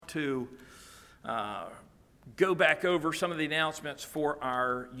to go back over some of the announcements for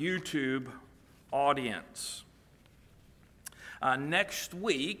our YouTube audience. Next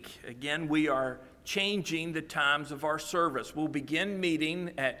week, again, we are changing the times of our service. We'll begin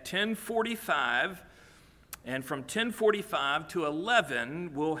meeting at 10:45, and from 10:45 to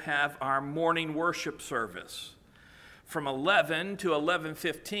 11, we'll have our morning worship service. From 11 to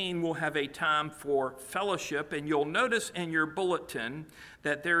 11:15, we'll have a time for fellowship, and you'll notice in your bulletin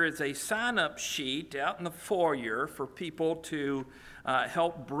that there is a sign-up sheet out in the foyer for people to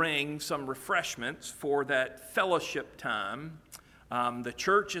help bring some refreshments for that fellowship time. The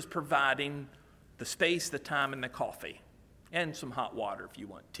church is providing the space, the time, and the coffee, and some hot water if you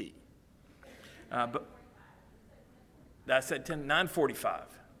want tea. But I said 9:45.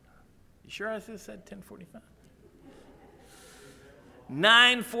 You sure I said 10:45?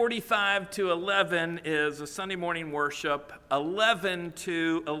 9:45 to 11 is a Sunday morning worship. 11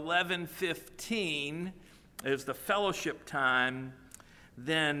 to 11:15 is the fellowship time.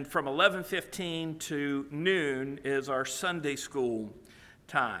 Then from 11:15 to noon is our Sunday school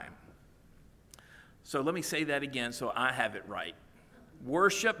time. So let me say that again so I have it right.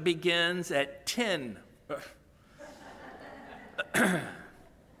 Worship begins at 10.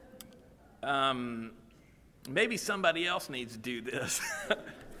 Maybe somebody else needs to do this.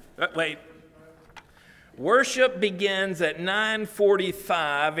 Wait. Worship begins at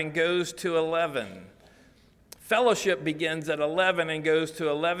 9:45 and goes to 11. Fellowship begins at 11 and goes to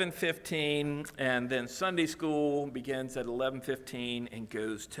 11:15, and then Sunday school begins at 11:15 and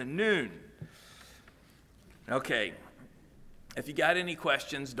goes to noon. Okay. If you got any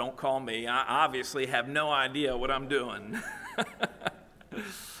questions, don't call me. I obviously have no idea what I'm doing.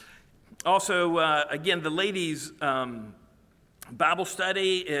 Also, again, the ladies' Bible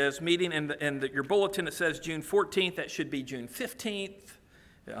study is meeting in your bulletin. It says June 14th. That should be June 15th.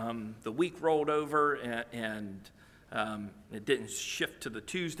 The week rolled over, and it didn't shift to the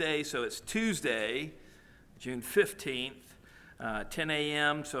Tuesday, so it's Tuesday, June 15th, 10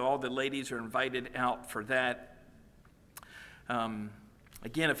 a.m., so all the ladies are invited out for that.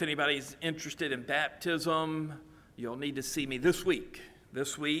 Again, if anybody's interested in baptism, you'll need to see me this week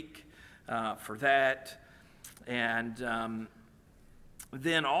for that. And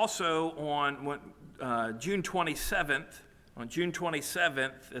then also on June 27th,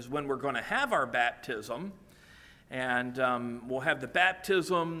 is when we're going to have our baptism. And we'll have the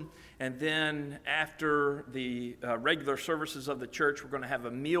baptism, and then after the regular services of the church, we're going to have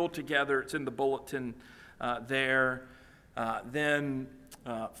a meal together. It's in the bulletin there. Then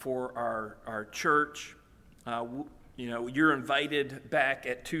for our church, you're invited back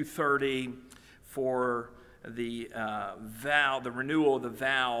at 2:30 for the renewal of the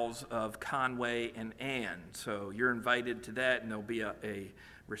vows of Conway and Ann. So you're invited to that, and there'll be a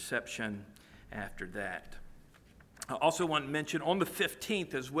reception after that. I also want to mention on the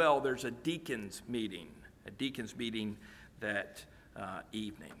 15th as well, there's a deacons meeting that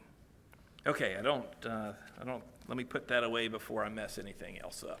evening. Okay, let me put that away before I mess anything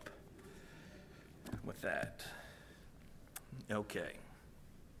else up with that. Okay.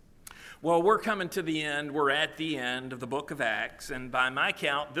 Well, we're coming to the end. We're at the end of the book of Acts, and by my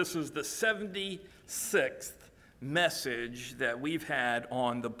count, this is the 76th message that we've had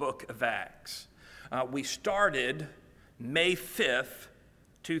on the book of Acts. We started May 5th,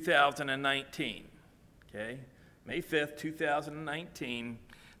 2019. Okay? May 5th, 2019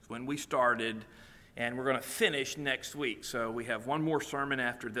 is when we started, and we're going to finish next week. So we have one more sermon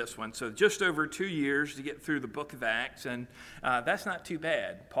after this one. So just over 2 years to get through the book of Acts, and that's not too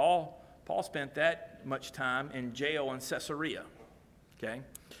bad. Paul spent that much time in jail in Caesarea. Okay?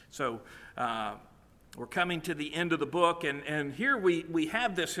 So we're coming to the end of the book, and here we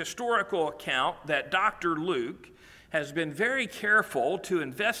have this historical account that Dr. Luke has been very careful to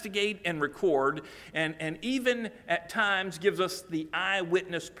investigate and record, and even at times gives us the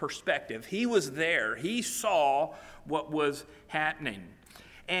eyewitness perspective. He was there. He saw what was happening.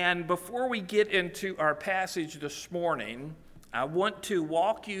 And before we get into our passage this morning, I want to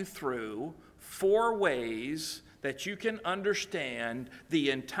walk you through 4 ways that you can understand the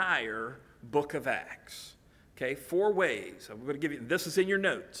entire book of Acts. Okay, 4 ways. I'm going to give you, this is in your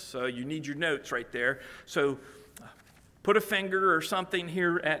notes, so you need your notes right there. So put a finger or something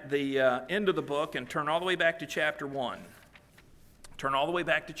here at the end of the book and turn all the way back to chapter 1. Turn all the way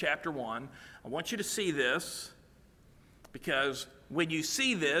back to chapter 1. I want you to see this, because when you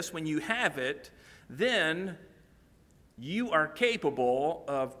see this, when you have it, then you are capable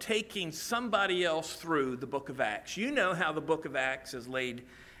of taking somebody else through the book of Acts. You know how the book of Acts is laid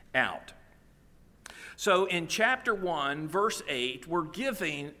out. So in chapter 1, verse 8, we're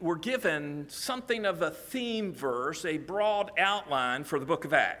given something of a theme verse, a broad outline for the book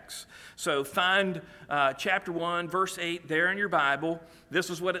of Acts. So find chapter 1, verse 8 there in your Bible. This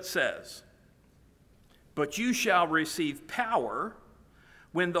is what it says. But you shall receive power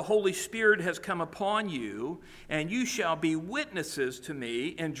when the Holy Spirit has come upon you, and you shall be witnesses to me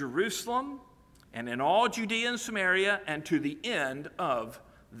in Jerusalem and in all Judea and Samaria and to the end of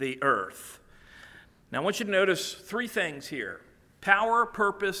the earth. Now, I want you to notice three things here: power,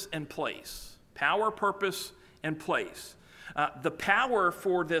 purpose, and place. Power, purpose, and place. The power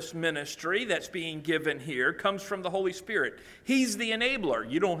for this ministry that's being given here comes from the Holy Spirit. He's the enabler.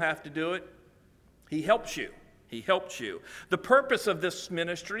 You don't have to do it. He helps you. He helps you. The purpose of this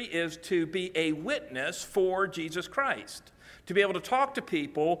ministry is to be a witness for Jesus Christ, to be able to talk to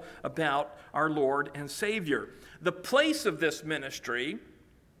people about our Lord and Savior. The place of this ministry,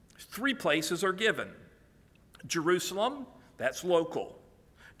 three places are given. Jerusalem, that's local.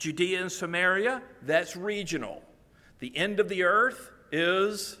 Judea and Samaria, that's regional. The end of the earth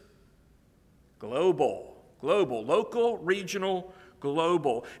is global. Global, local, regional,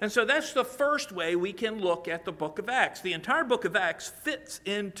 global. And so that's the first way we can look at the book of Acts. The entire book of Acts fits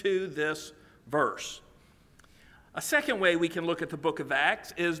into this verse. A second way we can look at the book of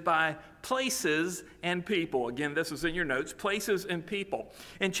Acts is by places and people. Again, this is in your notes, places and people.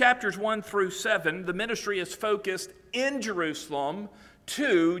 In chapters 1 through 7, the ministry is focused in Jerusalem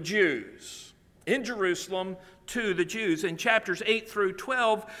to Jews. In Jerusalem to the Jews. In chapters 8 through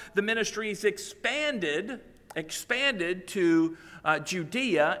 12, the ministry is expanded to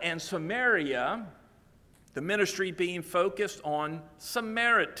Judea and Samaria, the ministry being focused on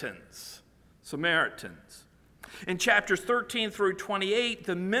Samaritans. In chapters 13 through 28,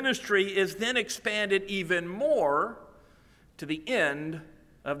 the ministry is then expanded even more to the end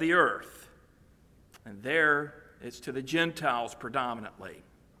of the earth. And there it's to the Gentiles predominantly.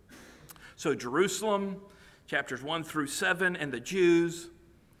 So Jerusalem, chapters 1 through 7, and the Jews.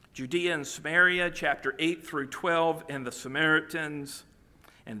 Judea and Samaria, chapter 8 through 12, and the Samaritans.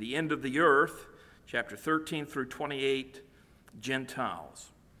 And the end of the earth, chapter 13 through 28, Gentiles.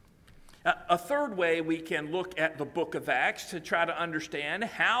 A third way we can look at the book of Acts to try to understand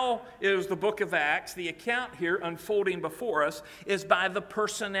how is the book of Acts, the account here unfolding before us, is by the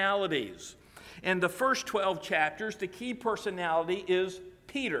personalities. In the first 12 chapters, the key personality is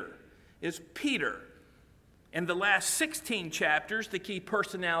Peter. In the last 16 chapters, the key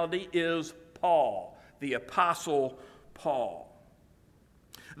personality is Paul, the Apostle Paul.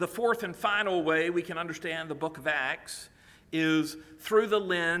 The fourth and final way we can understand the book of Acts is through the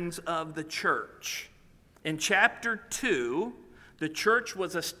lens of the church. In chapter 2, the church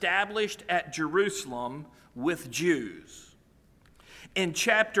was established at Jerusalem with Jews. In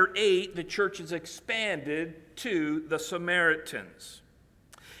chapter 8, the church is expanded to the Samaritans.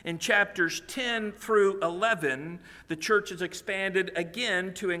 In chapters 10 through 11, the church is expanded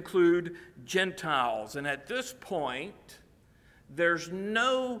again to include Gentiles. And at this point, there's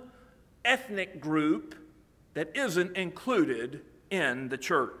no ethnic group that isn't included in the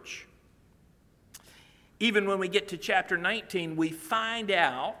church. Even when we get to chapter 19, we find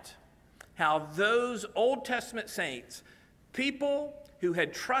out how those Old Testament saints, people who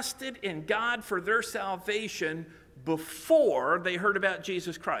had trusted in God for their salvation before they heard about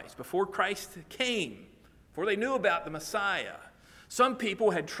Jesus Christ, before Christ came, before they knew about the Messiah. Some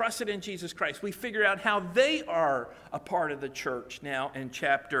people had trusted in Jesus Christ. We figure out how they are a part of the church now in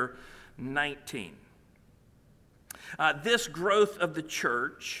chapter 19. This growth of the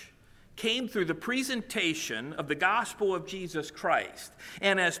church came through the presentation of the gospel of Jesus Christ.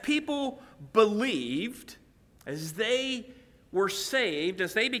 And as people believed, as they were saved,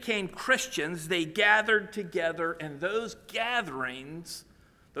 as they became Christians, they gathered together, and those gatherings,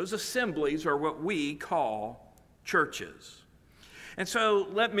 those assemblies, are what we call churches. And so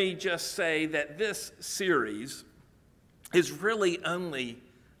let me just say that this series is really only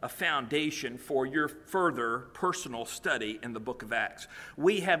a foundation for your further personal study in the book of Acts.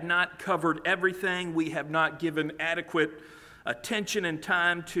 We have not covered everything. We have not given adequate attention and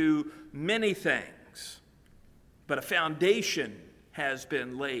time to many things. But a foundation has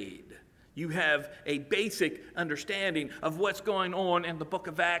been laid. You have a basic understanding of what's going on in the book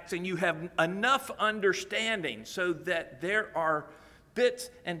of Acts, and you have enough understanding so that there are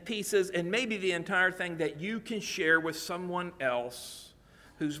bits and pieces and maybe the entire thing that you can share with someone else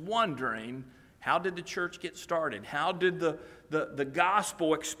who's wondering, how did the church get started? How did the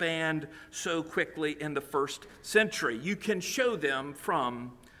gospel expand so quickly in the first century? You can show them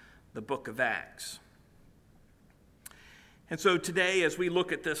from the book of Acts. And so today, as we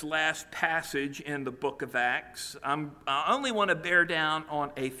look at this last passage in the book of Acts, I only want to bear down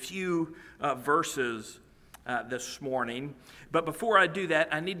on a few verses this morning. But before I do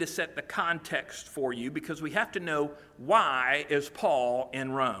that, I need to set the context for you, because we have to know, why is Paul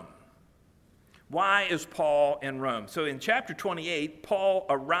in Rome? Why is Paul in Rome? So in chapter 28, Paul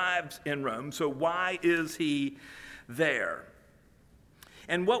arrives in Rome. So why is he there?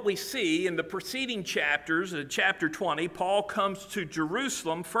 And what we see in the preceding chapters, in chapter 20, Paul comes to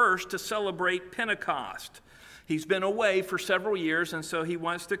Jerusalem first to celebrate Pentecost. He's been away for several years, and so he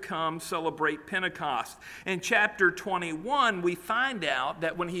wants to come celebrate Pentecost. In chapter 21, we find out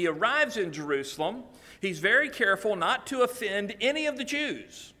that when he arrives in Jerusalem, he's very careful not to offend any of the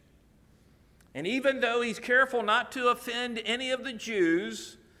Jews. And even though he's careful not to offend any of the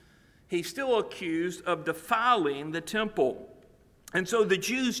Jews, he's still accused of defiling the temple. And so the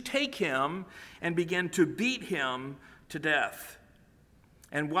Jews take him and begin to beat him to death.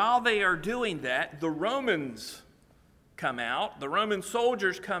 And while they are doing that, the Romans come out, the Roman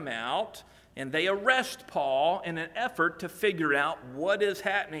soldiers come out, and they arrest Paul in an effort to figure out what is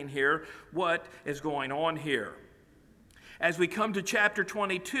happening here, what is going on here. As we come to chapter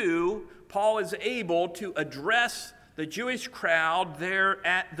 22, Paul is able to address the Jewish crowd there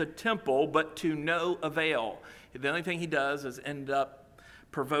at the temple, but to no avail. The only thing he does is end up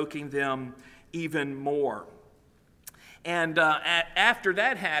provoking them even more. And after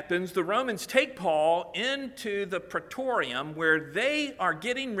that happens, the Romans take Paul into the praetorium, where they are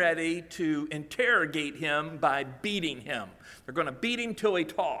getting ready to interrogate him by beating him. They're going to beat him till he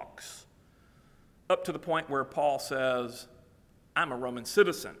talks, up to the point where Paul says, "I'm a Roman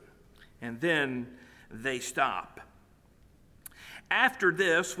citizen." And then they stop. After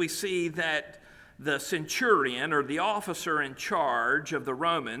this, we see that the centurion, or the officer in charge of the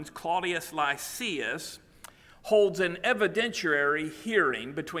Romans, Claudius Lysias, holds an evidentiary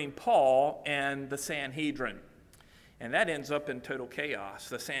hearing between Paul and the Sanhedrin. And that ends up in total chaos.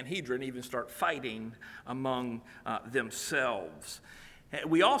 The Sanhedrin even start fighting among themselves.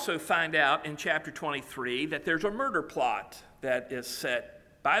 We also find out in chapter 23 that there's a murder plot that is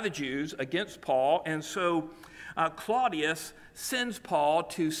set by the Jews against Paul. And so Claudius sends Paul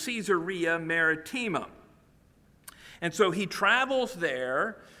to Caesarea Maritima. And so he travels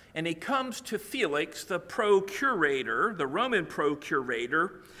there, and he comes to Felix, the procurator, the Roman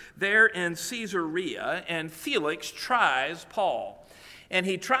procurator, there in Caesarea, and Felix tries Paul. And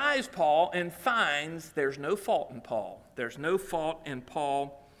he tries Paul and finds there's no fault in Paul. There's no fault in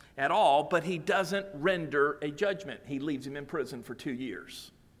Paul at all, but he doesn't render a judgment. He leaves him in prison for 2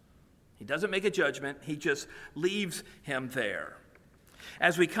 years. He doesn't make a judgment, he just leaves him there.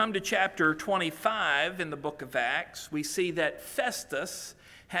 As we come to chapter 25 in the book of Acts, we see that Festus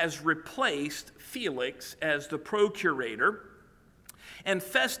has replaced Felix as the procurator, and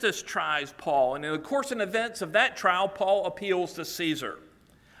Festus tries Paul. And in the course and events of that trial, Paul appeals to Caesar.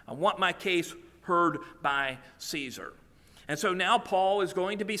 I want my case heard by Caesar. And so now Paul is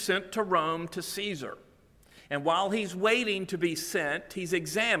going to be sent to Rome to Caesar. And while he's waiting to be sent, he's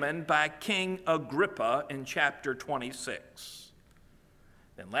examined by King Agrippa in chapter 26.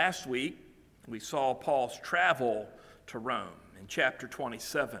 Then last week, we saw Paul's travel to Rome in chapter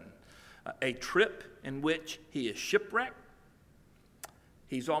 27, a trip in which he is shipwrecked,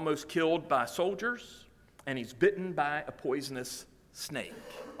 he's almost killed by soldiers, and he's bitten by a poisonous snake.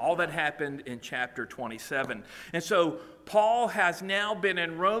 All that happened in chapter 27. And so Paul has now been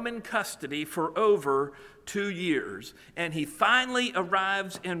in Roman custody for over 2 years, and he finally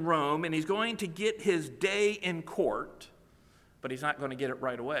arrives in Rome, and he's going to get his day in court, but he's not going to get it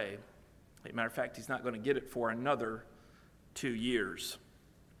right away. As a matter of fact, he's not going to get it for another 2 years.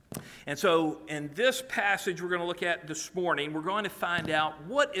 And so in this passage we're going to look at this morning, we're going to find out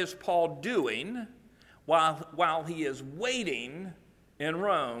what is Paul doing while he is waiting in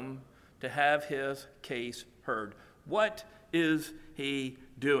Rome to have his case heard. What is he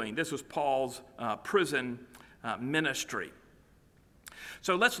doing? This was Paul's prison ministry.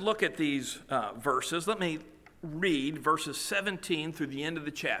 So let's look at these verses. Let me read verses 17 through the end of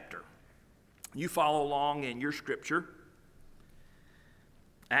the chapter. You follow along in your scripture.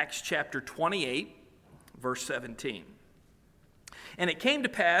 Acts chapter 28, verse 17. And it came to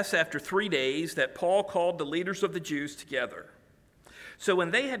pass after 3 days that Paul called the leaders of the Jews together. So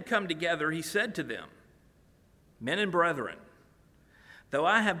when they had come together, he said to them, "Men and brethren, though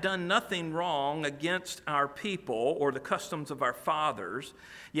I have done nothing wrong against our people or the customs of our fathers,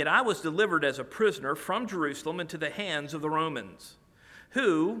 yet I was delivered as a prisoner from Jerusalem into the hands of the Romans,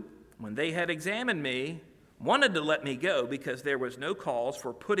 who, when they had examined me, wanted to let me go because there was no cause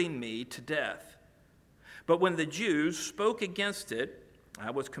for putting me to death. But when the Jews spoke against it,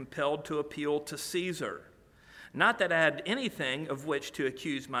 I was compelled to appeal to Caesar. Not that I had anything of which to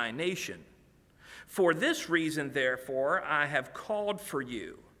accuse my nation. For this reason, therefore, I have called for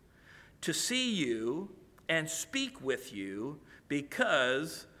you, to see you and speak with you,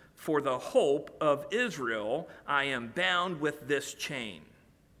 because for the hope of Israel I am bound with this chain.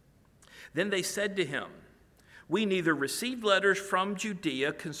 Then they said to him, we neither received letters from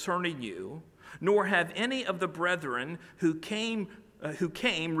Judea concerning you, nor have any of the brethren who came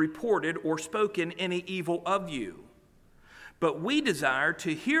reported or spoken any evil of you. But we desire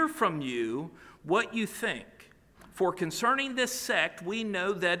to hear from you what you think. For concerning this sect, we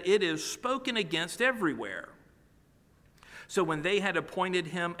know that it is spoken against everywhere. So when they had appointed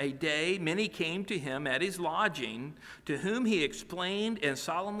him a day, many came to him at his lodging, to whom he explained and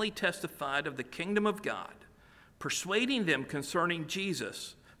solemnly testified of the kingdom of God, persuading them concerning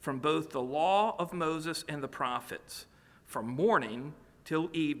Jesus from both the law of Moses and the prophets, from morning till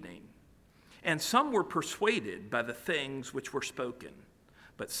evening. And some were persuaded by the things which were spoken,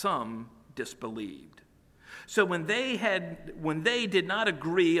 but some disbelieved. So when they did not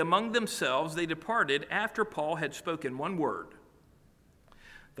agree among themselves, they departed after Paul had spoken one word.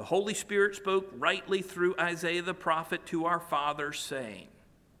 The Holy Spirit spoke rightly through Isaiah the prophet to our fathers, saying,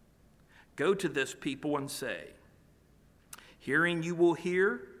 go to this people and say, hearing you will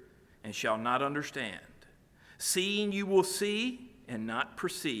hear and shall not understand. Seeing you will see and not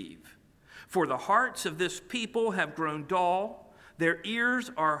perceive. For the hearts of this people have grown dull, their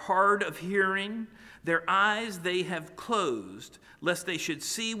ears are hard of hearing, their eyes they have closed, lest they should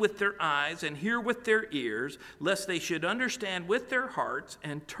see with their eyes and hear with their ears, lest they should understand with their hearts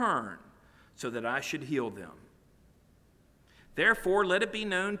and turn, so that I should heal them. Therefore, let it be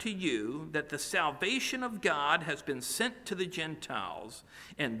known to you that the salvation of God has been sent to the Gentiles,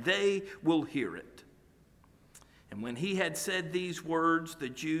 and they will hear it. And when he had said these words, the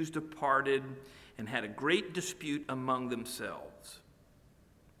Jews departed and had a great dispute among themselves.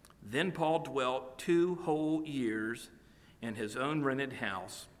 Then Paul dwelt 2 whole years in his own rented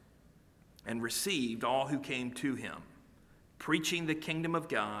house and received all who came to him, preaching the kingdom of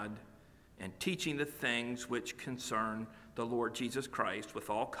God and teaching the things which concern the Lord Jesus Christ with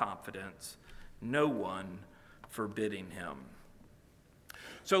all confidence, no one forbidding him.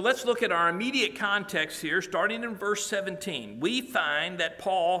 So let's look at our immediate context here, starting in verse 17. We find that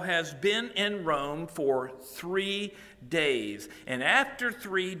Paul has been in Rome for 3 days. And after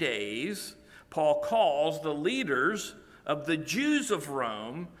 3 days, Paul calls the leaders of the Jews of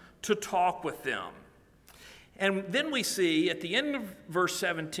Rome to talk with them. And then we see at the end of verse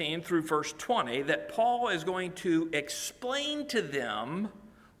 17 through verse 20 that Paul is going to explain to them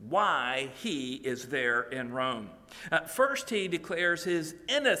why he is there in Rome. First, he declares his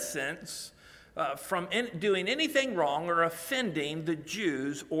innocence from doing anything wrong or offending the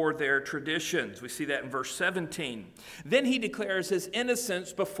Jews or their traditions. We see that in verse 17. Then he declares his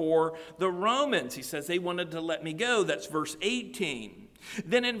innocence before the Romans. He says they wanted to let me go. That's verse 18.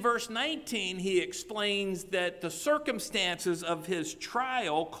 Then in verse 19, he explains that the circumstances of his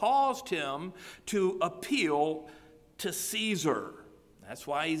trial caused him to appeal to Caesar. That's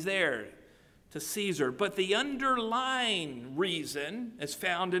why he's there, to Caesar. But the underlying reason is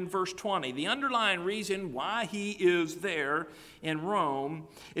found in verse 20. The underlying reason why he is there in Rome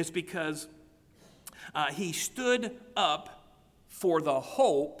is because he stood up for the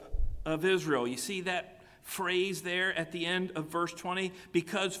hope of Israel. You see that phrase there at the end of verse 20?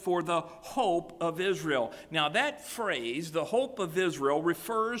 Because for the hope of Israel. Now that phrase, the hope of Israel,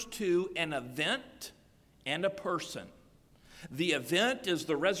 refers to an event and a person. The event is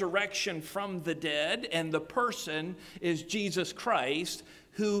the resurrection from the dead, and the person is Jesus Christ,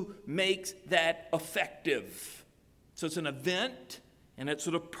 who makes that effective. So it's an event and it's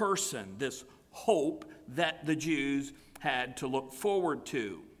a person, this hope that the Jews had to look forward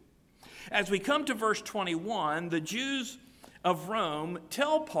to. As we come to verse 21, the Jews of Rome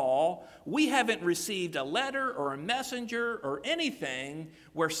tell Paul, we haven't received a letter or a messenger or anything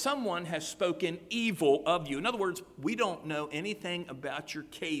where someone has spoken evil of you. In other words, we don't know anything about your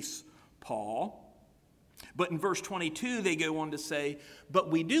case, Paul. But in verse 22, they go on to say, but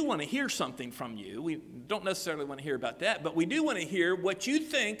we do want to hear something from you. We don't necessarily want to hear about that, but we do want to hear what you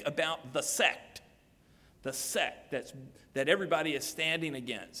think about the sect that everybody is standing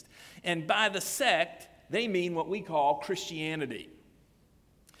against. And by the sect, they mean what we call Christianity.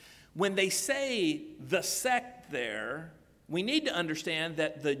 When they say the sect there, we need to understand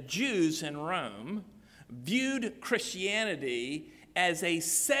that the Jews in Rome viewed Christianity as a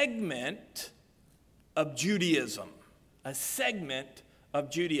segment of Judaism. A segment of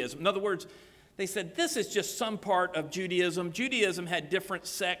Judaism. In other words, They said, this is just some part of Judaism. Judaism had different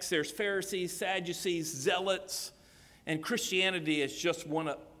sects. There's Pharisees, Sadducees, Zealots, and Christianity is just one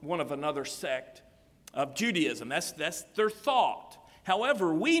of another sect of Judaism. That's their thought.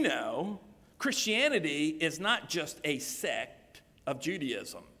 However, we know Christianity is not just a sect of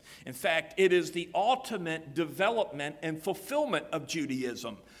Judaism. In fact, it is the ultimate development and fulfillment of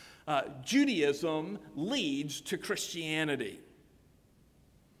Judaism. Judaism leads to Christianity.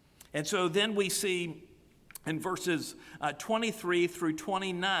 And so then we see in verses 23 through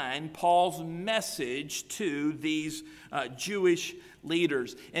 29, Paul's message to these Jewish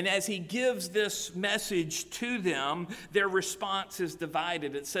leaders. And as he gives this message to them, their response is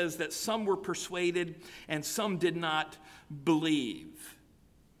divided. It says that some were persuaded and some did not believe.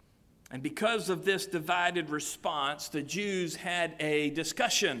 And because of this divided response, the Jews had a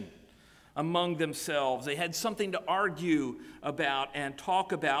discussion among themselves. They had something to argue about and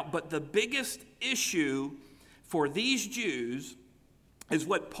talk about. But the biggest issue for these Jews is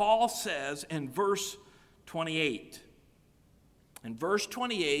what Paul says in verse 28. In verse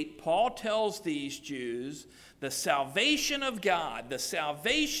 28, Paul tells these Jews the salvation of God, the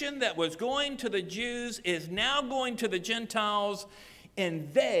salvation that was going to the Jews is now going to the Gentiles,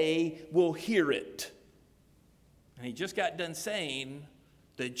 and they will hear it. And he just got done saying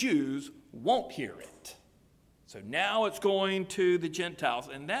the Jews won't hear it. So now it's going to the Gentiles.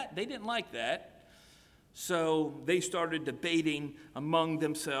 And that they didn't like that. So they started debating among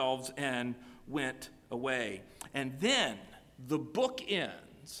themselves and went away. And then the book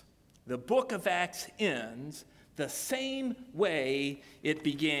ends. The book of Acts ends the same way it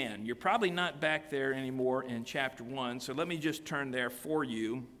began. You're probably not back there anymore in chapter 1. So let me just turn there for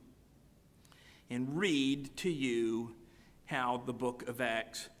you and read to you how the book of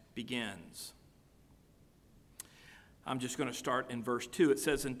Acts begins. I'm just going to start in verse 2. It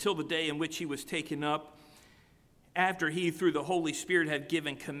says, until the day in which he was taken up, after he, through the Holy Spirit, had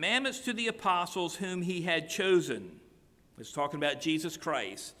given commandments to the apostles whom he had chosen. It's talking about Jesus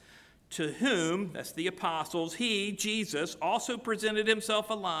Christ. To whom, that's the apostles, he, Jesus, also presented himself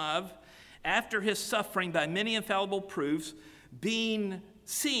alive after his suffering by many infallible proofs, being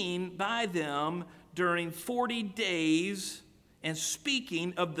seen by them during 40 days, and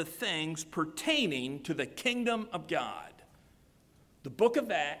speaking of the things pertaining to the kingdom of God. The book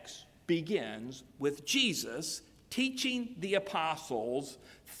of Acts begins with Jesus teaching the apostles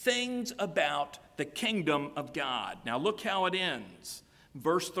things about the kingdom of God. Now look how it ends.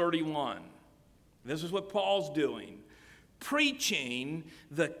 Verse 31. This is what Paul's doing. Preaching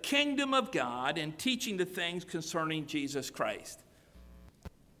the kingdom of God and teaching the things concerning Jesus Christ.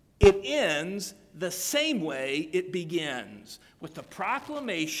 It ends the same way it begins, with the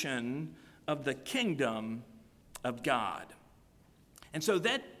proclamation of the kingdom of God. And so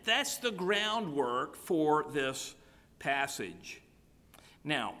that's the groundwork for this passage.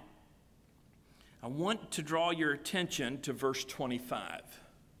 Now, I want to draw your attention to verse 25.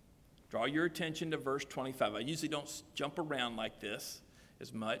 Draw your attention to verse 25. I usually don't jump around like this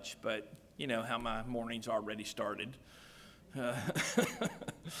as much, but you know how my morning's already started.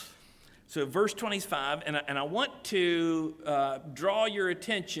 So verse 25, and I want to draw your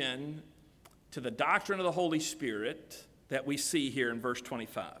attention to the doctrine of the Holy Spirit that we see here in verse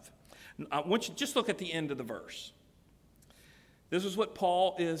 25. I want you to just look at the end of the verse. This is what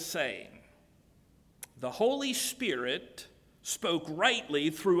Paul is saying. The Holy Spirit spoke rightly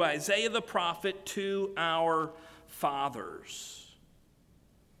through Isaiah the prophet to our fathers.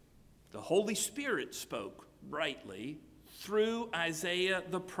 The Holy Spirit spoke rightly through Isaiah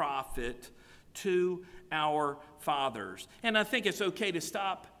the prophet to our fathers. And I think it's okay to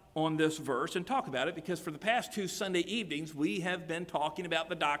stop on this verse and talk about it, because for the past 2 Sunday evenings, we have been talking about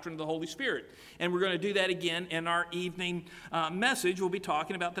the doctrine of the Holy Spirit. And we're going to do that again in our evening message. We'll be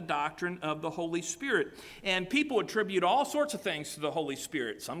talking about the doctrine of the Holy Spirit. And people attribute all sorts of things to the Holy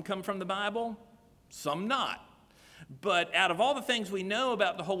Spirit. Some come from the Bible, some not. But out of all the things we know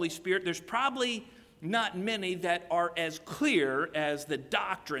about the Holy Spirit, there's probably not many that are as clear as the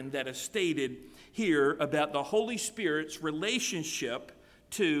doctrine that is stated here about the Holy Spirit's relationship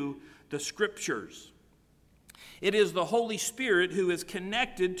to the Scriptures. It is the Holy Spirit who is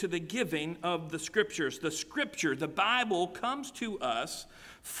connected to the giving of the Scriptures. The Scripture, the Bible, comes to us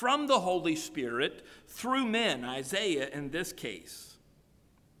from the Holy Spirit through men, Isaiah in this case.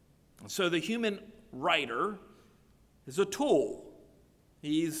 So the human writer is a tool.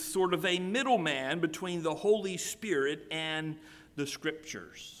 He's sort of a middleman between the Holy Spirit and the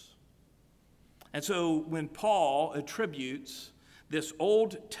Scriptures. And so when Paul attributes this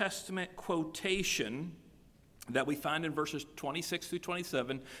Old Testament quotation that we find in verses 26 through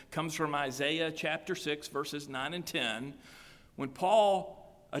 27 comes from Isaiah chapter 6, verses 9 and 10. When Paul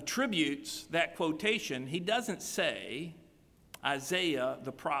attributes that quotation, he doesn't say, Isaiah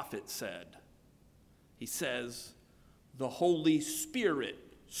the prophet said. He says, the Holy Spirit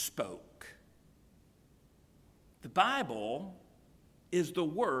spoke. The Bible is the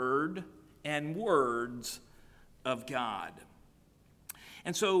word and words of God.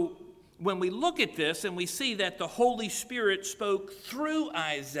 And so when we look at this and we see that the Holy Spirit spoke through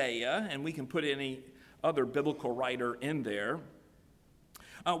Isaiah, and we can put any other biblical writer in there,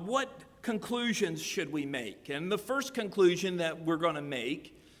 what conclusions should we make? And the first conclusion that we're going to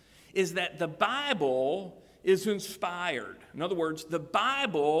make is that the Bible is inspired. In other words, the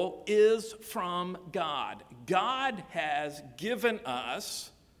Bible is from God. God has given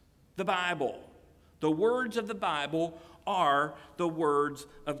us the Bible. The words of the Bible are the words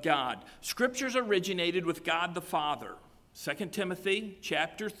of God. Scriptures originated with God the Father. 2 Timothy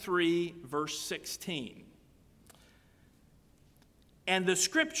chapter 3, verse 16. And the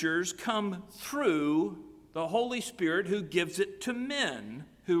Scriptures come through the Holy Spirit who gives it to men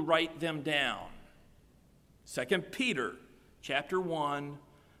who write them down. 2 Peter chapter 1,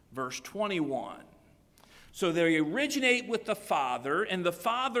 verse 21. So they originate with the Father, and the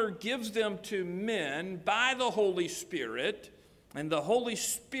Father gives them to men by the Holy Spirit, and the Holy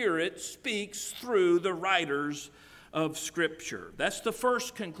Spirit speaks through the writers of Scripture. That's the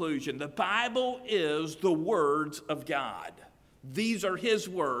first conclusion. The Bible is the words of God. These are His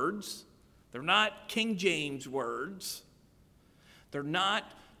words. They're not King James words. They're not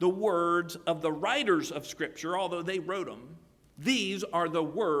the words of the writers of Scripture, although they wrote them. These are the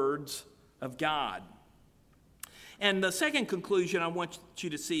words of God. And the second conclusion I want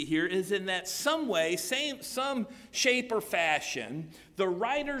you to see here is in that some way, some shape or fashion, the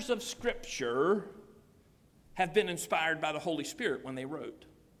writers of Scripture have been inspired by the Holy Spirit when they wrote.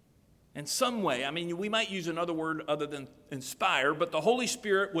 In some way, I mean, we might use another word other than inspire, but the Holy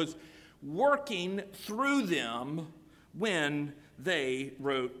Spirit was working through them when they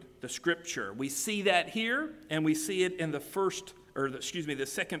wrote the Scripture. We see that here, and we see it in the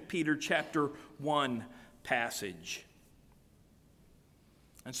 2 Peter chapter 1 passage.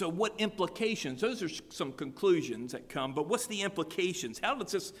 And so what implications? Those are some conclusions that come, but what's the implications? How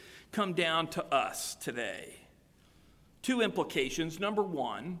does this come down to us today? Two implications. Number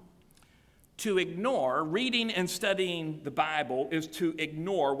one, to ignore, reading and studying the Bible is to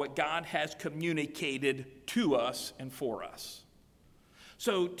ignore what God has communicated to us and for us.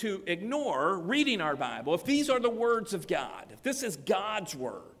 So to ignore reading our Bible, if these are the words of God, if this is God's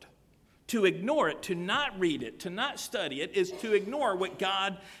word, to ignore it, to not read it, to not study it, is to ignore what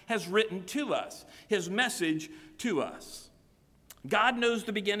God has written to us, His message to us. God knows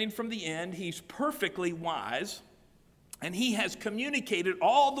the beginning from the end. He's perfectly wise, and He has communicated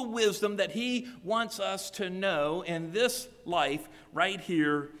all the wisdom that He wants us to know in this life right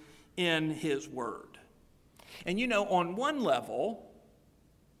here in His Word. And you know, on one level,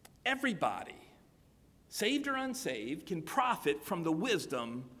 everybody, saved or unsaved, can profit from the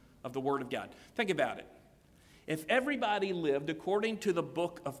wisdom of the Word of God. Think about it. If everybody lived according to the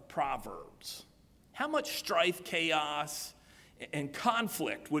book of Proverbs, how much strife, chaos, and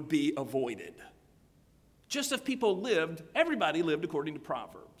conflict would be avoided? Just if everybody lived according to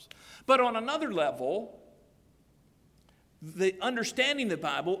Proverbs. But on another level, the understanding the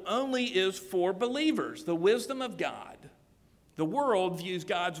Bible only is for believers, the wisdom of God. The world views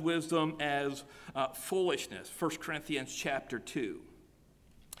God's wisdom as foolishness, 1 Corinthians chapter 2.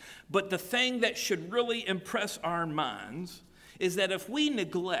 But the thing that should really impress our minds is that if we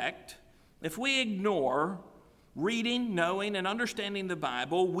ignore reading, knowing, and understanding the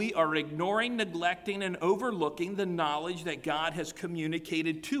Bible, we are ignoring, neglecting, and overlooking the knowledge that God has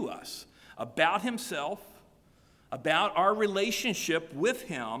communicated to us about Himself, about our relationship with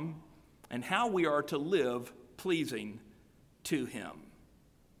Him, and how we are to live pleasing to Him.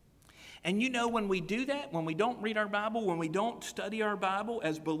 And you know, when we do that, when we don't read our Bible, when we don't study our Bible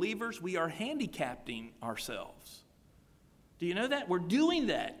as believers, we are handicapping ourselves. Do you know that? We're doing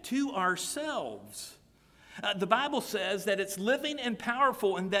that to ourselves. The Bible says that it's living and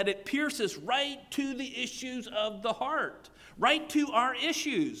powerful and that it pierces right to the issues of the heart, right to our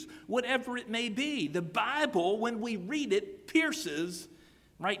issues, whatever it may be. The Bible, when we read it, pierces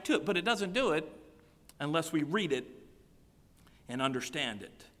right to it, but it doesn't do it unless we read it and understand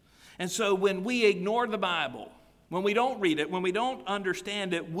it. And so when we ignore the Bible, when we don't read it, when we don't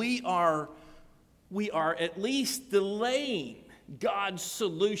understand it, we are at least delaying God's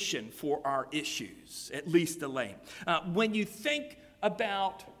solution for our issues, at least delaying. When you think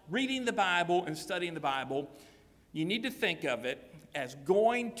about reading the Bible and studying the Bible, you need to think of it as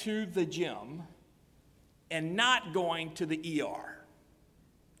going to the gym and not going to the ER.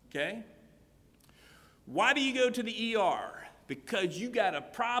 Okay? Why do you go to the ER? Because you got a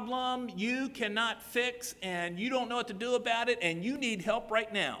problem you cannot fix and you don't know what to do about it and you need help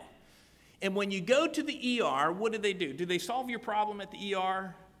right now. And when you go to the ER, what do? Do they solve your problem at the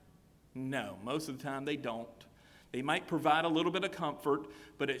ER? No, most of the time they don't. They might provide a little bit of comfort,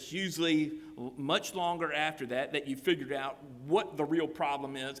 but it's usually much longer after that you figured out what the real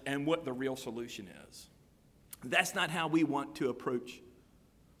problem is and what the real solution is. That's not how we want to approach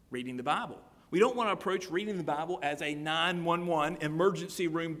reading the Bible. We don't want to approach reading the Bible as a 911 emergency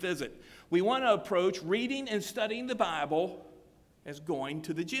room visit. We want to approach reading and studying the Bible as going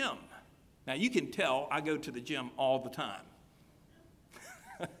to the gym. Now, you can tell I go to the gym all the time.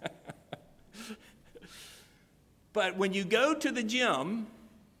 But when you go to the gym,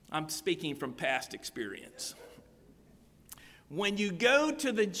 I'm speaking from past experience. When you go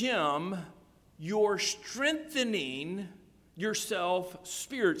to the gym, you're strengthening yourself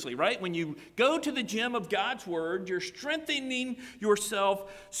spiritually, right? When you go to the gym of God's Word, you're strengthening yourself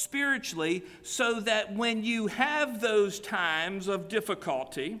spiritually so that when you have those times of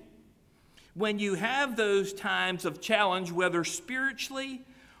difficulty, when you have those times of challenge, whether spiritually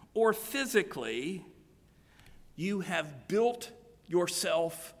or physically, you have built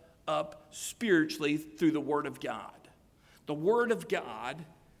yourself up spiritually through the Word of God. The Word of God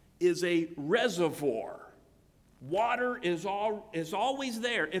is a reservoir. Water is always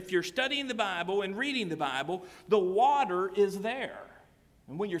there. If you're studying the Bible and reading the Bible, the water is there.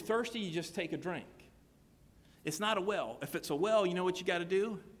 And when you're thirsty, you just take a drink. It's not a well. If it's a well, you know what you got to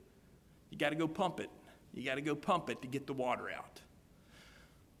do? You got to go pump it. You got to go pump it to get the water out.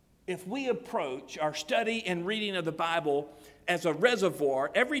 If we approach our study and reading of the Bible as a reservoir,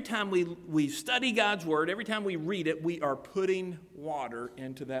 every time we study God's Word, every time we read it, we are putting water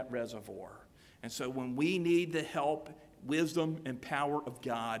into that reservoir. And so when we need the help, wisdom, and power of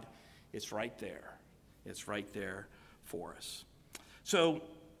God, it's right there. It's right there for us. So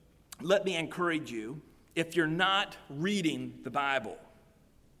let me encourage you, if you're not reading the Bible,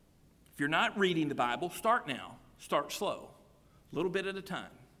 start now. Start slow, a little bit at a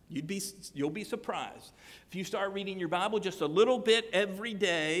time. You'll be surprised. If you start reading your Bible just a little bit every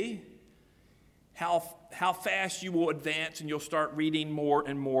day, how fast you will advance and you'll start reading more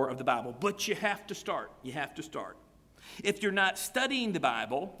and more of the Bible. But you have to start. You have to start. If you're not studying the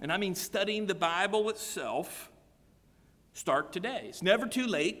Bible, and I mean studying the Bible itself, start today. It's never too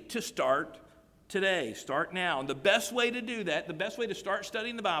late to start today. Start now. And the best way to do that, the best way to start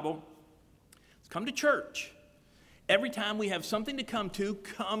studying the Bible, is come to church. Every time we have something to come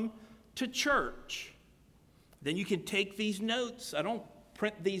to church. Then you can take these notes. I don't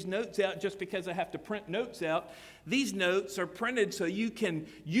print these notes out just because I have to print notes out. These notes are printed so you can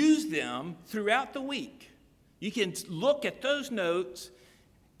use them throughout the week. You can look at those notes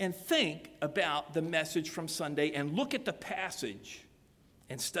and think about the message from Sunday and look at the passage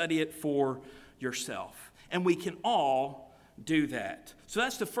and study it for yourself. And we can all do that. So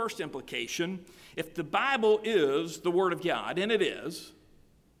that's the first implication. If the Bible is the Word of God, and it is,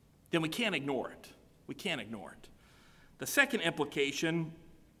 then we can't ignore it. We can't ignore it. The second implication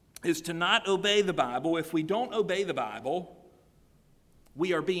is to not obey the Bible. If we don't obey the Bible,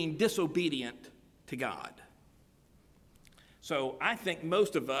 we are being disobedient to God. So I think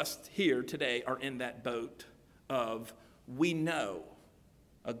most of us here today are in that boat of we know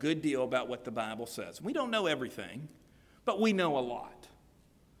a good deal about what the Bible says. We don't know everything, but we know a lot.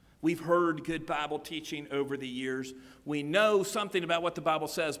 We've heard good Bible teaching over the years. We know something about what the Bible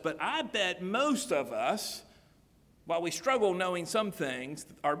says, but I bet most of us, while we struggle knowing some things,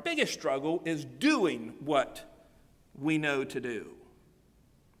 our biggest struggle is doing what we know to do.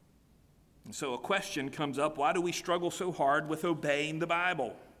 And so a question comes up, why do we struggle so hard with obeying the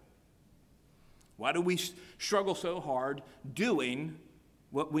Bible? Why do we struggle so hard doing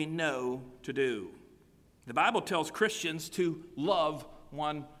what we know to do? The Bible tells Christians to love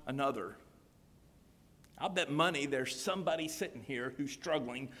one another. I'll bet money there's somebody sitting here who's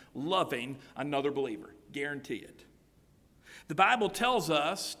struggling loving another believer. Guarantee it. The Bible tells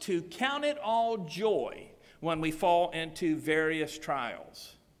us to count it all joy when we fall into various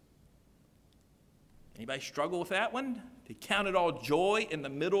trials. Anybody struggle with that one? To count it all joy in the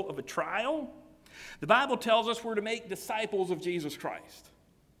middle of a trial? The Bible tells us we're to make disciples of Jesus Christ.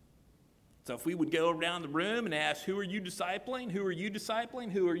 So if we would go around the room and ask, who are you discipling? Who are you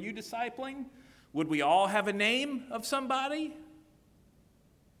discipling? Who are you discipling? Would we all have a name of somebody?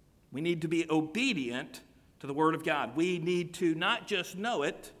 We need to be obedient to the Word of God. We need to not just know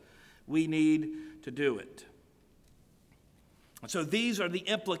it, we need to do it. So these are the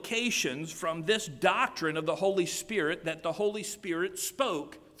implications from this doctrine of the Holy Spirit that the Holy Spirit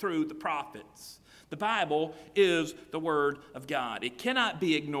spoke through the prophets. The Bible is the Word of God. It cannot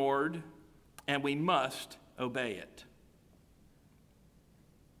be ignored, and we must obey it.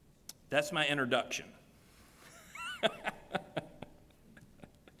 That's my introduction.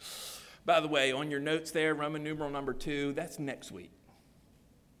 By the way, on your notes there, Roman numeral number 2, that's next week.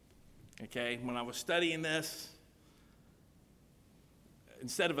 Okay, when I was studying this,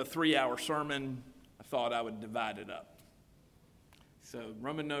 instead of a 3-hour sermon, I thought I would divide it up. So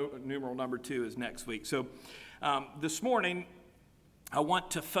Roman numeral number 2 is next week. So this morning, I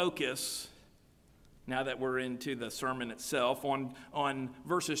want to focus, now that we're into the sermon itself, on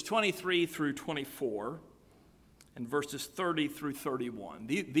verses 23 through 24 and verses 30 through 31.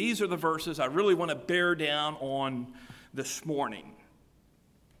 These are the verses I really want to bear down on this morning.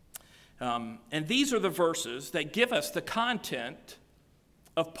 And these are the verses that give us the content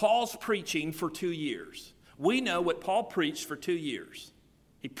of Paul's preaching for 2 years. We know what Paul preached for 2 years.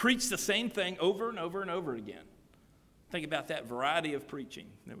 He preached the same thing over and over and over again. Think about that variety of preaching,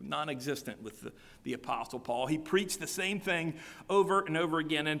 non-existent with the Apostle Paul. He preached the same thing over and over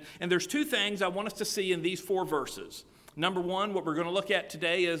again. And there's 2 things I want us to see in these 4 verses. Number 1, what we're going to look at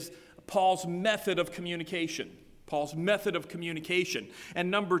today is Paul's method of communication. Paul's method of communication. And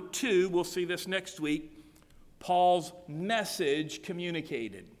number 2, we'll see this next week, Paul's message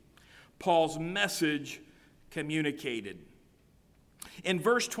communicated. Paul's message communicated. In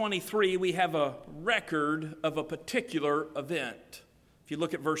verse 23, we have a record of a particular event. If you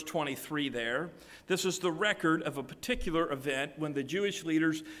look at verse 23 there, this is the record of a particular event when the Jewish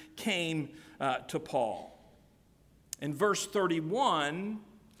leaders came to Paul. In verse 31,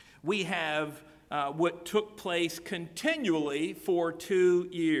 we have what took place continually for 2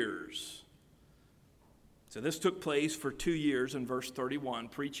 years. So this took place for 2 years in verse 31.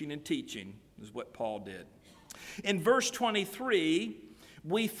 Preaching and teaching is what Paul did. In verse 23,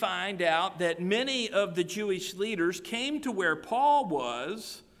 we find out that many of the Jewish leaders came to where Paul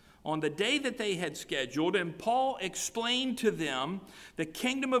was on the day that they had scheduled, and Paul explained to them the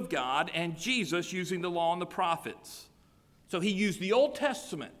kingdom of God and Jesus using the law and the prophets. So he used the Old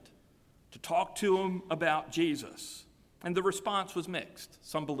Testament to talk to them about Jesus. And the response was mixed.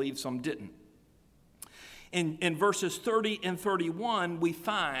 Some believed, some didn't. In verses 30 and 31, we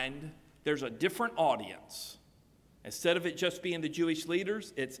find there's a different audience. Instead of it just being the Jewish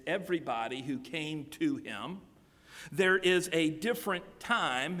leaders, it's everybody who came to him. There is a different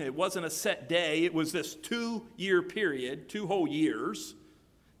time. It wasn't a set day. It was this 2-year period, 2 whole years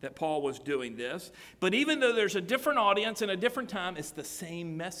that Paul was doing this. But even though there's a different audience and a different time, it's the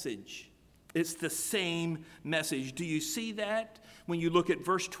same message. It's the same message. Do you see that? When you look at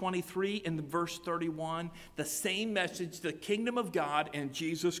verse 23 and verse 31, the same message, the kingdom of God and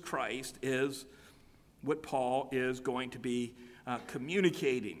Jesus Christ is what Paul is going to be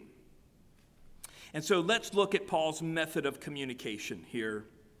communicating. And so let's look at Paul's method of communication here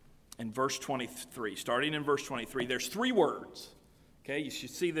in verse 23. Starting in verse 23, there's 3 words. Okay, you should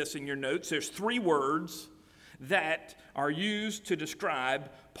see this in your notes. There's 3 words that are used to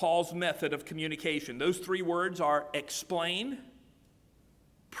describe Paul's method of communication. Those 3 words are explain,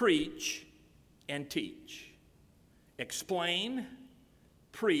 preach, and teach. Explain,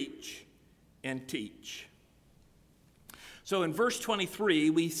 preach, and teach. So in verse 23,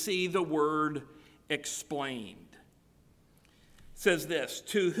 we see the word explained. It says this,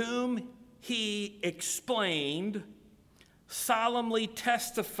 to whom he explained, solemnly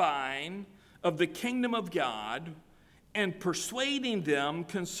testifying of the kingdom of God and persuading them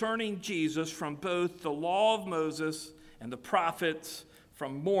concerning Jesus from both the law of Moses and the prophets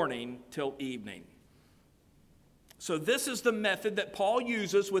from morning till evening. So this is the method that Paul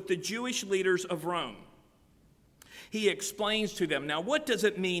uses with the Jewish leaders of Rome. He explains to them. Now, what does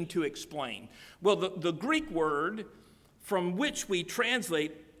it mean to explain? Well, the Greek word from which we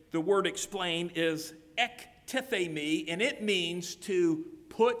translate the word explain is ektithemi, and it means to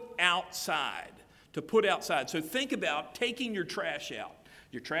put outside. To put outside. So think about taking your trash out.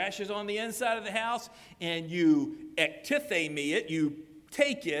 Your trash is on the inside of the house, and you ektithemi it, you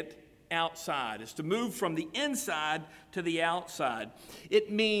take it outside. It's to move from the inside to the outside.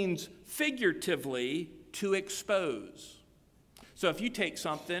 It means figuratively to expose. So if you take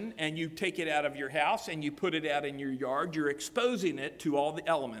something and you take it out of your house and you put it out in your yard, you're exposing it to all the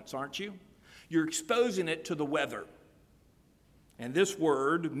elements, aren't you? You're exposing it to the weather. And this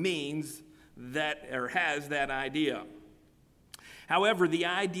word means that, or has that idea. However, the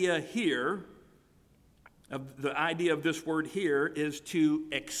idea of this word here is to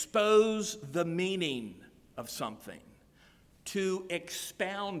expose the meaning of something, to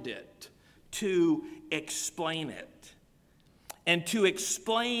expound it, to explain it. And to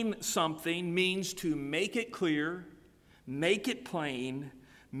explain something means to make it clear, make it plain,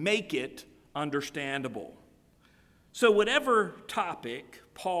 make it understandable. So whatever topic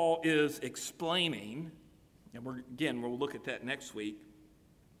Paul is explaining, and we'll look at that next week,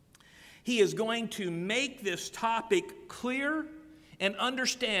 he is going to make this topic clear and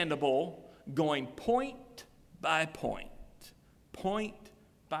understandable, going point by point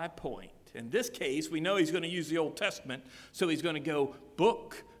by point. In this case, we know he's going to use the Old Testament, so he's going to go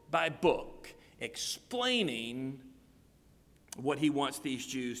book by book, explaining what he wants these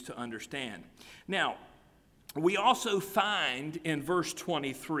Jews to understand. Now, we also find in verse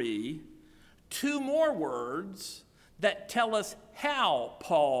 23 two more words that tell us how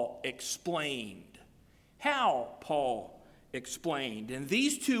Paul explained. How Paul explained. And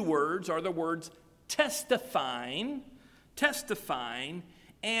these two words are the words testifying,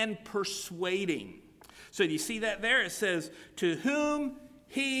 and persuading. So do you see that there? It says, to whom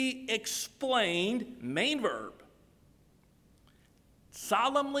he explained, main verb.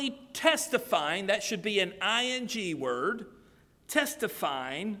 Solemnly testifying, that should be an ing word,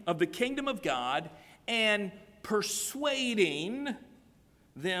 testifying of the kingdom of God and persuading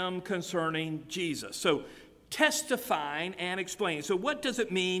them concerning Jesus. So testifying and explaining. So what does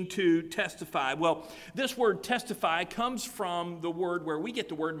it mean to testify? Well, this word testify comes from the word where we get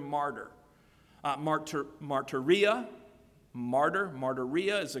the word martyr. Martyria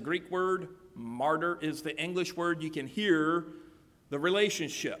is the Greek word. Martyr is the English word. You can hear the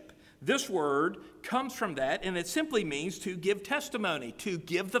relationship. This word comes from that, and it simply means to give testimony, to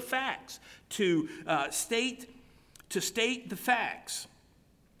give the facts, to state the facts.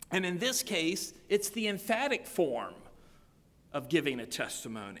 And in this case, it's the emphatic form of giving a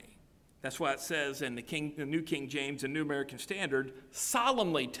testimony. That's why it says in the New King James and New American Standard,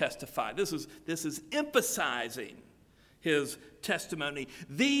 solemnly testify. This is emphasizing his testimony.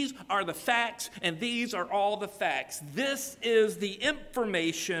 These are the facts, and these are all the facts. This is the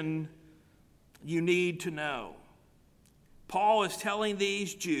information you need to know. Paul is telling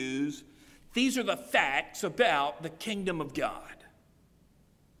these Jews, these are the facts about the kingdom of God.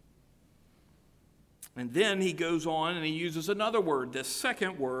 And then he goes on and he uses another word, this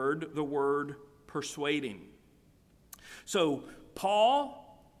second word, the word persuading. So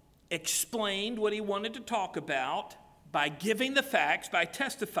Paul explained what he wanted to talk about by giving the facts, by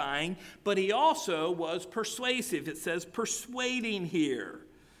testifying, but he also was persuasive. It says persuading here,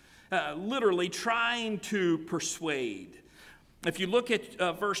 literally trying to persuade. If you look at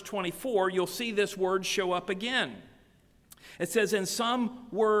verse 24, you'll see this word show up again. It says, and some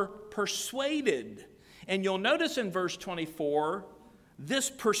were persuaded. And you'll notice in verse 24, this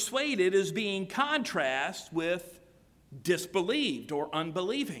persuaded is being contrasted with disbelieved or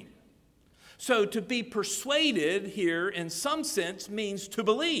unbelieving. So to be persuaded here in some sense means to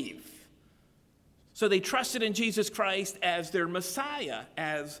believe. So they trusted in Jesus Christ as their Messiah,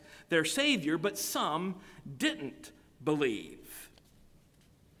 as their Savior, but some didn't believe.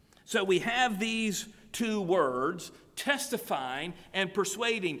 So we have these two words, testifying and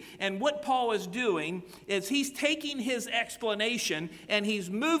persuading. And what Paul is doing is he's taking his explanation and he's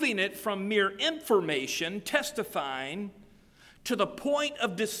moving it from mere information, testifying, to the point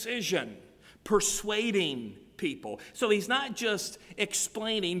of decision, persuading people. So he's not just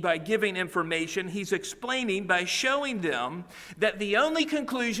explaining by giving information, he's explaining by showing them that the only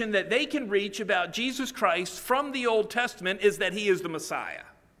conclusion that they can reach about Jesus Christ from the Old Testament is that he is the Messiah.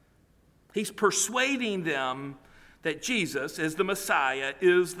 He's persuading them that Jesus, as the Messiah,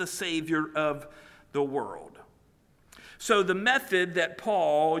 is the Savior of the world. So the method that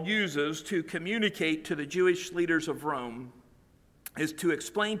Paul uses to communicate to the Jewish leaders of Rome is to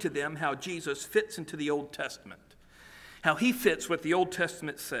explain to them how Jesus fits into the Old Testament, how he fits what the Old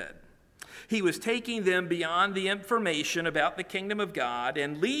Testament said. He was taking them beyond the information about the kingdom of God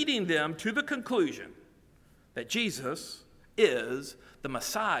and leading them to the conclusion that Jesus is the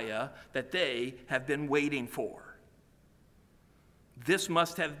Messiah that they have been waiting for. This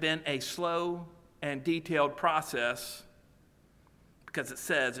must have been a slow and detailed process because it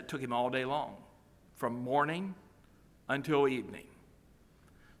says it took him all day long, from morning until evening.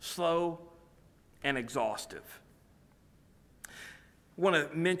 Slow and exhaustive. I want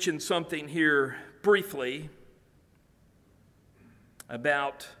to mention something here briefly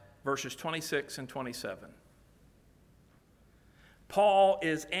about verses 26 and 27. Paul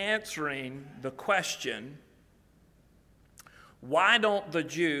is answering the question, why don't the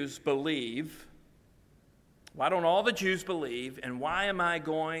Jews believe? Why don't all the Jews believe? And why am I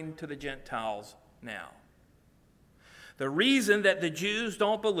going to the Gentiles now? The reason that the Jews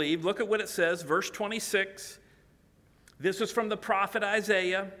don't believe, look at what it says, verse 26. This is from the prophet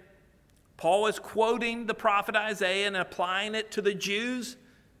Isaiah. Paul is quoting the prophet Isaiah and applying it to the Jews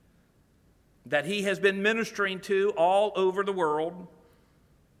that he has been ministering to all over the world.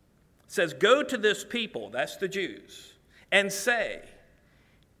 It says, go to this people, that's the Jews, and say,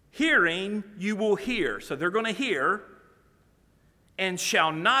 hearing you will hear. So they're going to hear and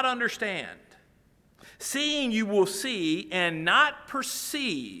shall not understand. Seeing you will see and not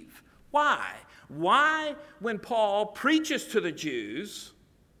perceive. Why? Why, when Paul preaches to the Jews,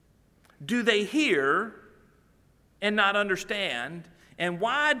 do they hear and not understand? And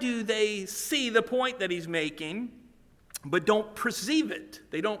why do they see the point that he's making, but don't perceive it?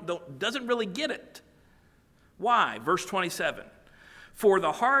 They doesn't really get it. Why? Verse 27. For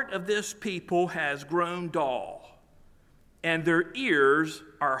the heart of this people has grown dull, and their ears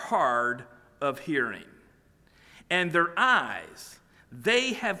are hard of hearing. And their eyes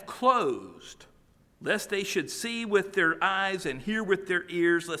they have closed, lest they should see with their eyes and hear with their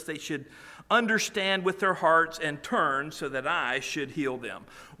ears, lest they should understand with their hearts and turn so that I should heal them.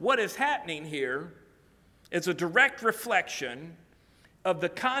 What is happening here is a direct reflection of the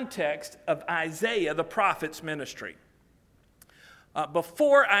context of Isaiah the prophet's ministry.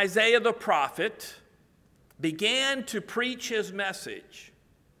 Before Isaiah the prophet began to preach his message,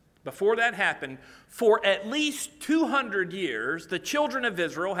 before that happened, for at least 200 years, the children of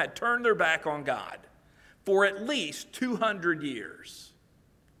Israel had turned their back on God. For at least 200 years,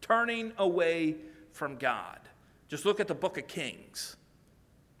 turning away from God. Just look at the book of Kings,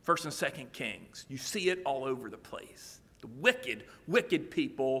 1st and 2nd Kings. You see it all over the place. The wicked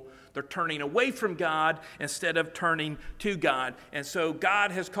people, they're turning away from God instead of turning to God. And so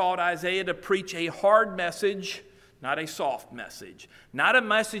God has called Isaiah to preach a hard message, not a soft message. Not a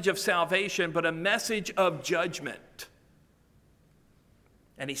message of salvation, but a message of judgment.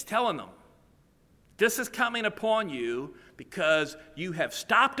 And he's telling them, this is coming upon you because you have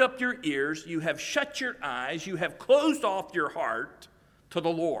stopped up your ears, you have shut your eyes, you have closed off your heart to the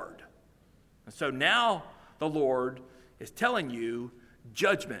Lord. And so now the Lord is telling you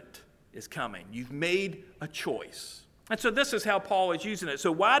judgment is coming. You've made a choice. And so this is how Paul is using it.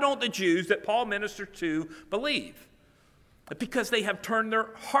 So why don't the Jews that Paul ministered to believe? Because they have turned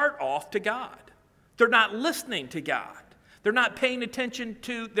their heart off to God. They're not listening to God. They're not paying attention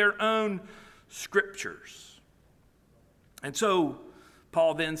to their own scriptures. And so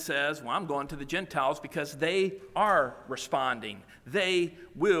Paul then says, well, I'm going to the Gentiles because they are responding. They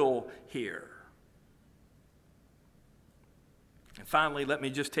will hear. And finally, let me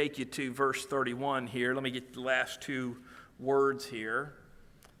just take you to verse 31 here. Let me get the last two words here.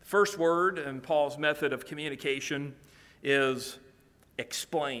 The first word in Paul's method of communication is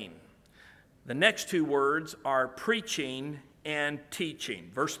explain. The next two words are preaching and teaching.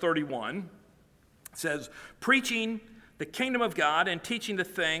 Verse 31 says, preaching the kingdom of God and teaching the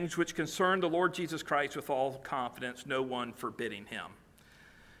things which concern the Lord Jesus Christ with all confidence, no one forbidding him.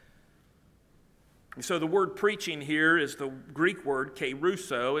 And so the word preaching here is the Greek word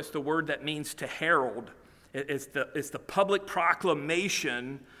kerusso. It's the word that means to herald. It's the public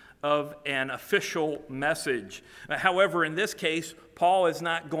proclamation of an official message. However, in this case, Paul is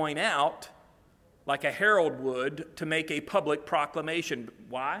not going out like a herald would to make a public proclamation.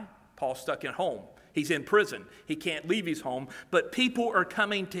 Why? Paul's stuck at home. He's in prison. He can't leave his home, but people are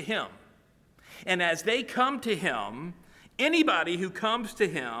coming to him. And as they come to him, anybody who comes to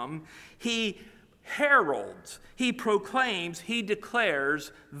him, he heralds, he proclaims, he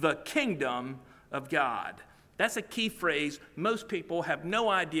declares the kingdom of God. That's a key phrase. Most people have no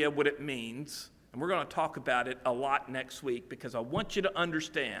idea what it means, and we're going to talk about it a lot next week because I want you to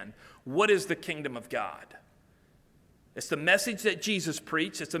understand what is the kingdom of God. It's the message that Jesus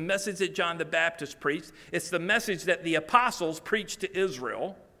preached. It's the message that John the Baptist preached. It's the message that the apostles preached to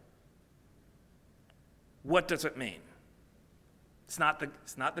Israel. What does it mean? It's not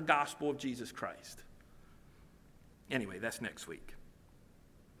the gospel of Jesus Christ. Anyway, that's next week.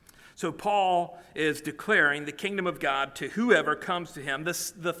 So Paul is declaring the kingdom of God to whoever comes to him. The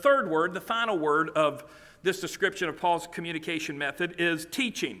third word, the final word of this description of Paul's communication method is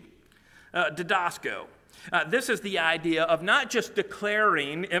teaching, didasko. This is the idea of not just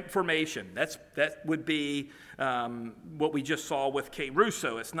declaring information. That would be what we just saw with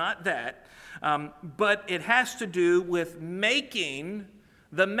kerusso. It's not that. But it has to do with making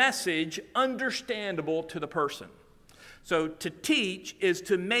the message understandable to the person. So to teach is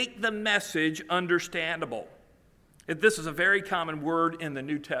to make the message understandable. This is a very common word in the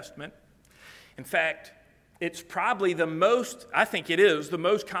New Testament. In fact, it's probably I think it is the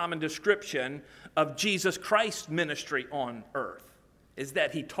most common description of Jesus Christ's ministry on earth, is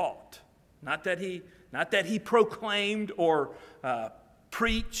that he taught. Not that he proclaimed or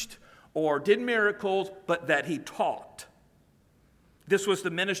preached or did miracles, but that he taught. This was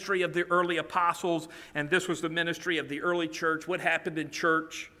the ministry of the early apostles, and this was the ministry of the early church. What happened in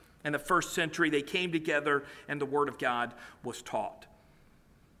church in the first century? They came together and the Word of God was taught.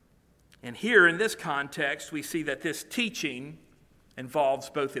 And here in this context, we see that this teaching involves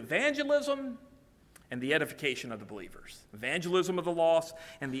both evangelism and the edification of the believers. Evangelism of the lost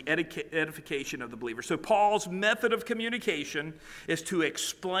and the edification of the believers. So Paul's method of communication is to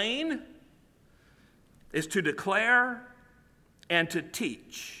explain, is to declare, and to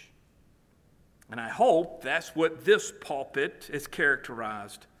teach. And I hope that's what this pulpit is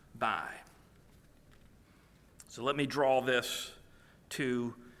characterized by. So let me draw this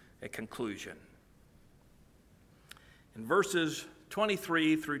to a conclusion. In verses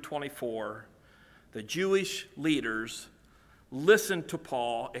 23 through 24, the Jewish leaders listened to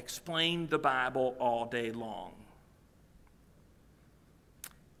Paul explain the Bible all day long.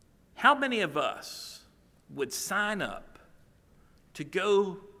 How many of us would sign up to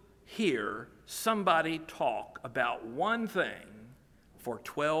go hear somebody talk about one thing for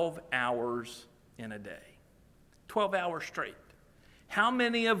 12 hours in a day? 12 hours straight. How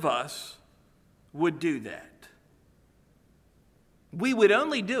many of us would do that? We would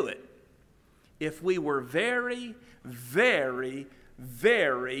only do it if we were very, very,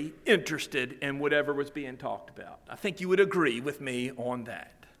 very interested in whatever was being talked about. I think you would agree with me on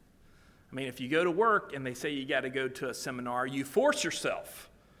that. I mean, if you go to work and they say you got to go to a seminar, you force yourself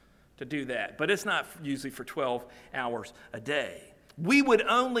to do that. But it's not usually for 12 hours a day. We would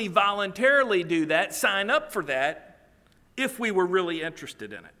only voluntarily do that, sign up for that, if we were really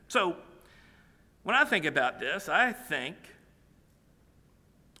interested in it. So when I think about this, I think,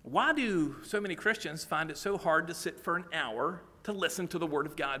 why do so many Christians find it so hard to sit for an hour to listen to the Word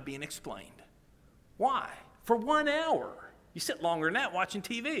of God being explained? Why? For 1 hour. You sit longer than that watching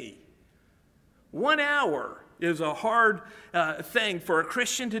TV. 1 hour is a hard thing for a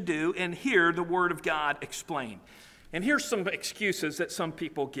Christian to do and hear the Word of God explained. And here's some excuses that some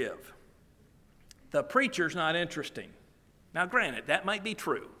people give. The preacher's not interesting. Now, granted, that might be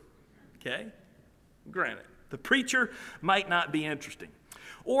true. Okay? Granted, the preacher might not be interesting.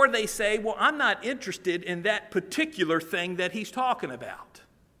 Or they say, well, I'm not interested in that particular thing that he's talking about.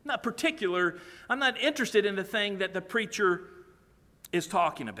 I'm not interested in the thing that the preacher is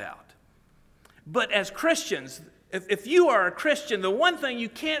talking about. But as Christians, if you are a Christian, the one thing you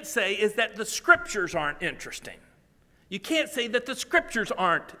can't say is that the scriptures aren't interesting. You can't say that the scriptures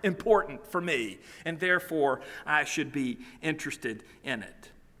aren't important for me, and therefore I should be interested in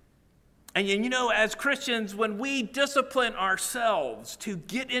it. And you know, as Christians, when we discipline ourselves to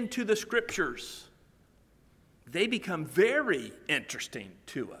get into the scriptures, they become very interesting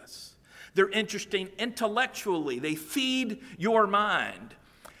to us. They're interesting intellectually. They feed your mind.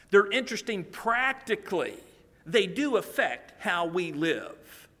 They're interesting practically. They do affect how we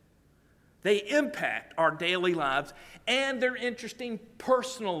live. They impact our daily lives, and they're interesting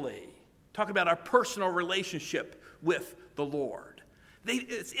personally. Talk about our personal relationship with the Lord.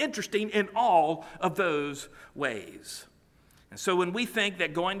 It's interesting in all of those ways. And so when we think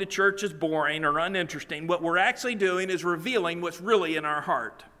that going to church is boring or uninteresting, what we're actually doing is revealing what's really in our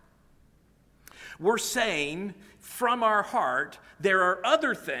heart. We're saying from our heart, there are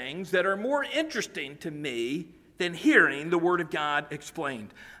other things that are more interesting to me than hearing the Word of God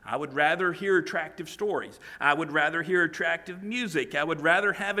explained. I would rather hear attractive stories. I would rather hear attractive music. I would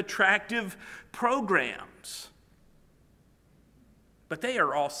rather have attractive programs. But they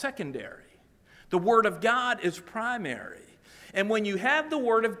are all secondary. The Word of God is primary. And when you have the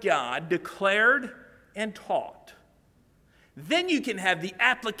Word of God declared and taught, then you can have the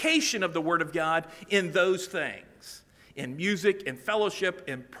application of the Word of God in those things. In music, in fellowship,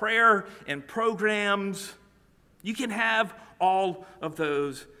 in prayer, in programs. You can have all of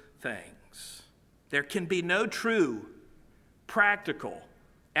those things. There can be no true, practical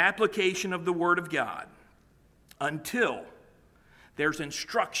application of the Word of God until there's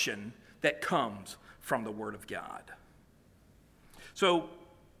instruction that comes from the Word of God. So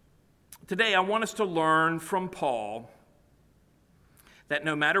today I want us to learn from Paul that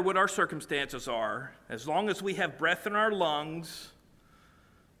no matter what our circumstances are, as long as we have breath in our lungs,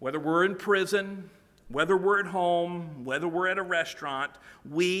 whether we're in prison, whether we're at home, whether we're at a restaurant,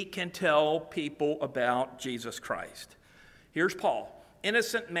 we can tell people about Jesus Christ. Here's Paul,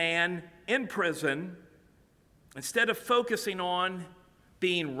 innocent man in prison. Instead of focusing on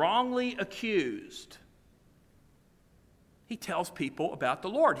being wrongly accused, he tells people about the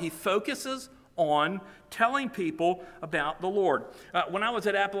Lord. He focuses on telling people about the Lord. When I was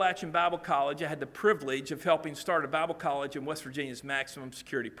at Appalachian Bible College, I had the privilege of helping start a Bible college in West Virginia's maximum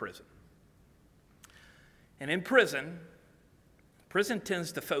security prison. And in prison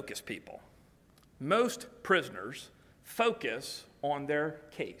tends to focus people. Most prisoners focus on their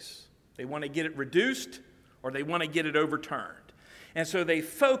case. They want to get it reduced or they want to get it overturned. And so they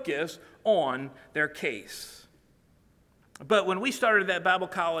focus on their case. But when we started that Bible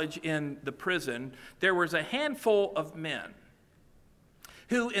college in the prison, there was a handful of men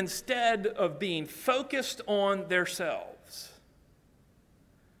who, instead of being focused on themselves,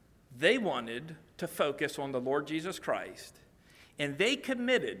 they wanted to focus on the Lord Jesus Christ. And they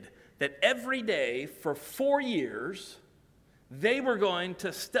committed that every day for 4 years, they were going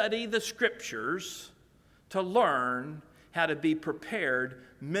to study the Scriptures to learn how to be prepared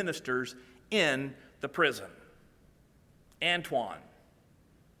ministers in the prison. Antoine,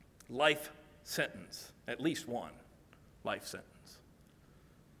 life sentence, at least one life sentence.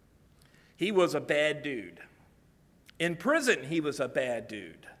 He was a bad dude. In prison, he was a bad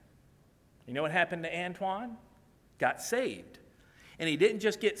dude. You know what happened to Antoine? Got saved. And he didn't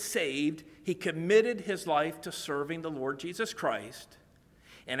just get saved, he committed his life to serving the Lord Jesus Christ.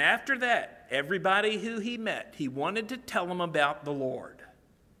 And after that, everybody who he met, he wanted to tell them about the Lord.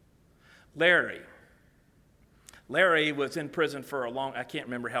 Larry was in prison for I can't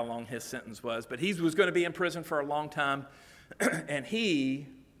remember how long his sentence was, but he was going to be in prison for a long time, and he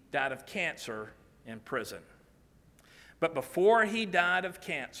died of cancer in prison. But before he died of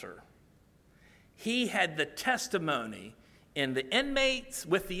cancer, he had the testimony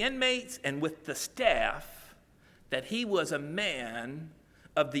with the inmates and with the staff that he was a man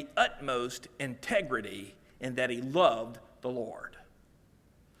of the utmost integrity and that he loved the Lord.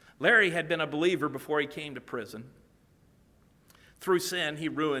 Larry had been a believer before he came to prison. Through sin, he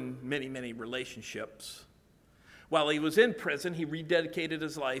ruined many, many relationships. While he was in prison, he rededicated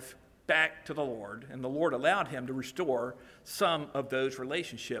his life back to the Lord, and the Lord allowed him to restore some of those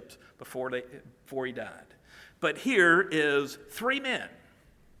relationships before he died. But here is 3 men,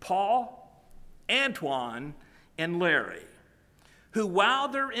 Paul, Antoine, and Larry, who while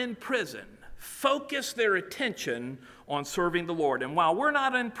they're in prison, focus their attention on serving the Lord. And while we're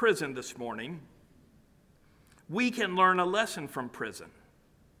not in prison this morning, we can learn a lesson from prison.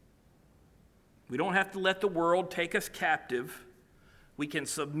 We don't have to let the world take us captive. We can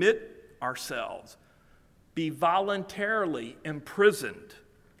submit ourselves, be voluntarily imprisoned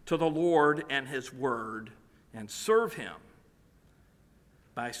to the Lord and His Word, and serve Him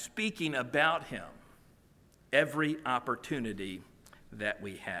by speaking about Him every opportunity that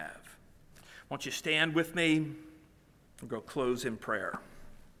we have. Won't you stand with me? We'll go close in prayer.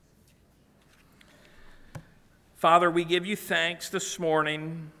 Father, we give you thanks this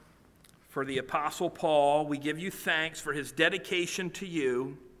morning for the Apostle Paul. We give you thanks for his dedication to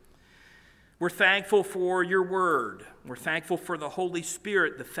you. We're thankful for your word. We're thankful for the Holy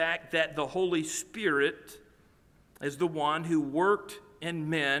Spirit, the fact that the Holy Spirit is the one who worked in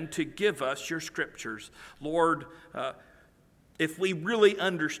men to give us your scriptures. Lord, if we really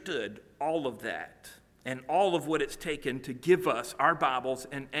understood all of that and all of what it's taken to give us our Bibles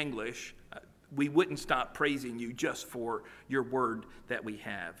in English, we wouldn't stop praising you just for your word that we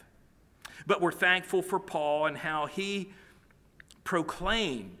have. But we're thankful for Paul and how he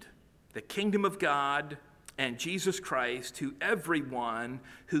proclaimed the kingdom of God and Jesus Christ to everyone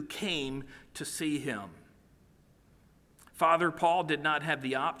who came to see him. Father, Paul did not have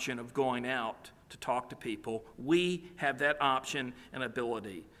the option of going out to talk to people. We have that option and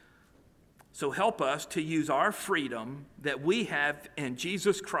ability. So help us to use our freedom that we have in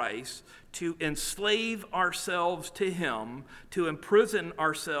Jesus Christ to enslave ourselves to him, to imprison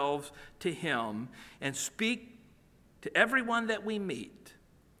ourselves to him, and speak to everyone that we meet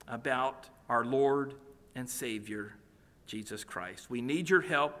about our Lord and Savior, Jesus Christ. We need your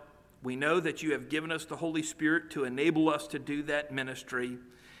help. We know that you have given us the Holy Spirit to enable us to do that ministry.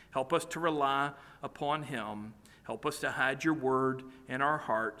 Help us to rely upon him. Help us to hide your word in our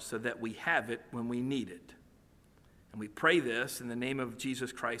hearts so that we have it when we need it. And we pray this in the name of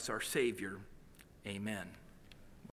Jesus Christ, our Savior. Amen.